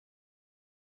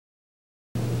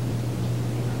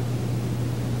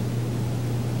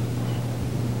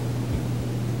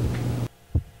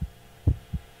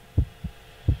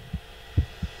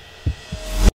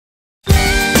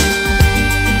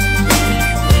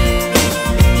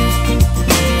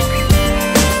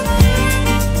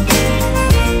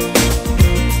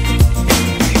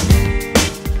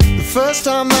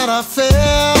I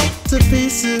fell to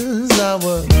pieces. I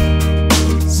was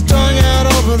strung out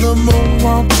over the moon,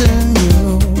 wanting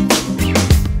you.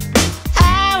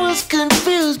 I was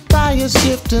confused by your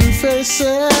shifting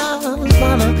faces,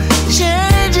 by the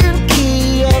changing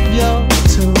key of your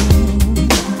tune.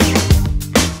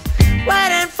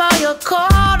 Waiting for your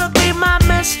call to be my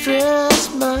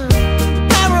mistress, my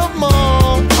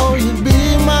paramour. Oh, you'd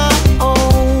be my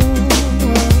own.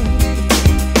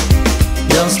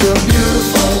 You're still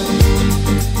beautiful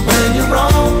when you're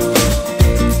wrong.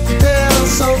 Still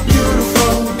so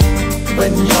beautiful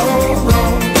when you're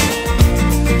wrong.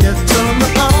 You turn me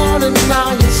on and now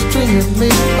you're stringing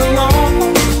me along.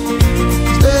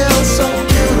 Still so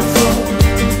beautiful,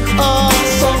 oh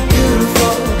so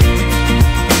beautiful.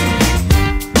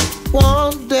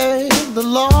 One day the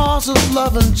laws of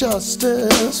love and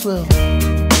justice will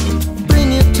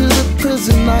bring you to the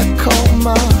prison I call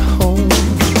my home.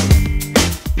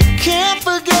 Can't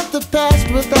forget the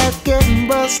past without getting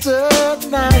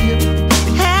busted. Now you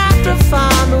have to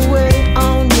find a way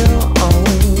on your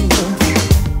own.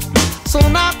 So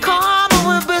now karma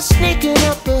will be sneaking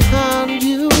up behind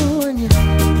you, and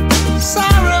your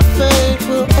sorrow fate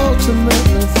will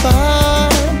ultimately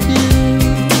find you.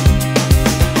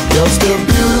 You're still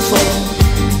beautiful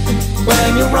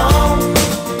when you're wrong.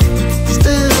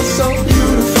 Still so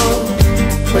beautiful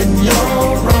when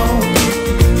you're wrong.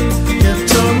 You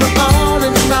turn me on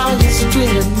and now you're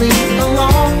stringing me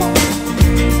along.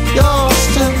 You're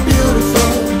still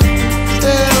beautiful,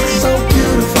 still so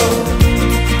beautiful.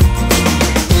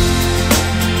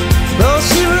 Though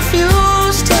she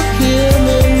refused to hear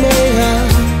me, may I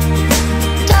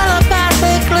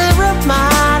telepathically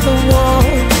remind the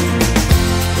world.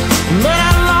 May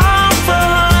I long for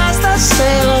her as the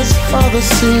sailors for the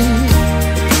sea,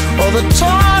 or the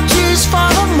torches for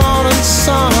the morning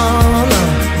sun.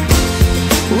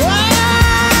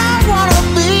 I wanna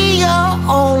be your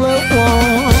only one.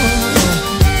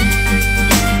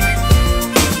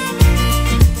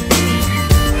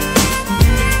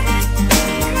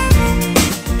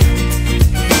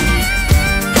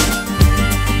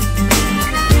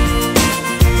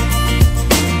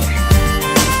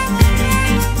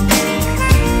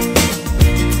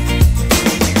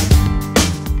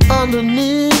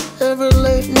 Underneath every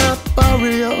late night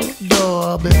barrio door,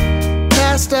 I'll be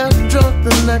passed out drunk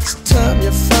the next time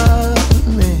you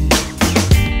find me.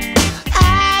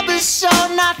 I'll be sure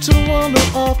not to wander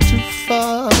off too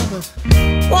far, but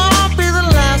won't be the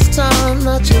last time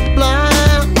that you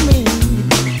blind me.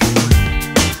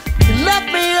 You left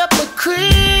me up the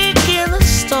creek in the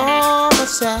storm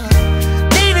as I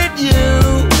needed you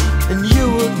and you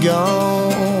were gone.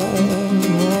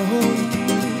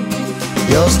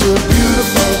 You're still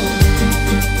beautiful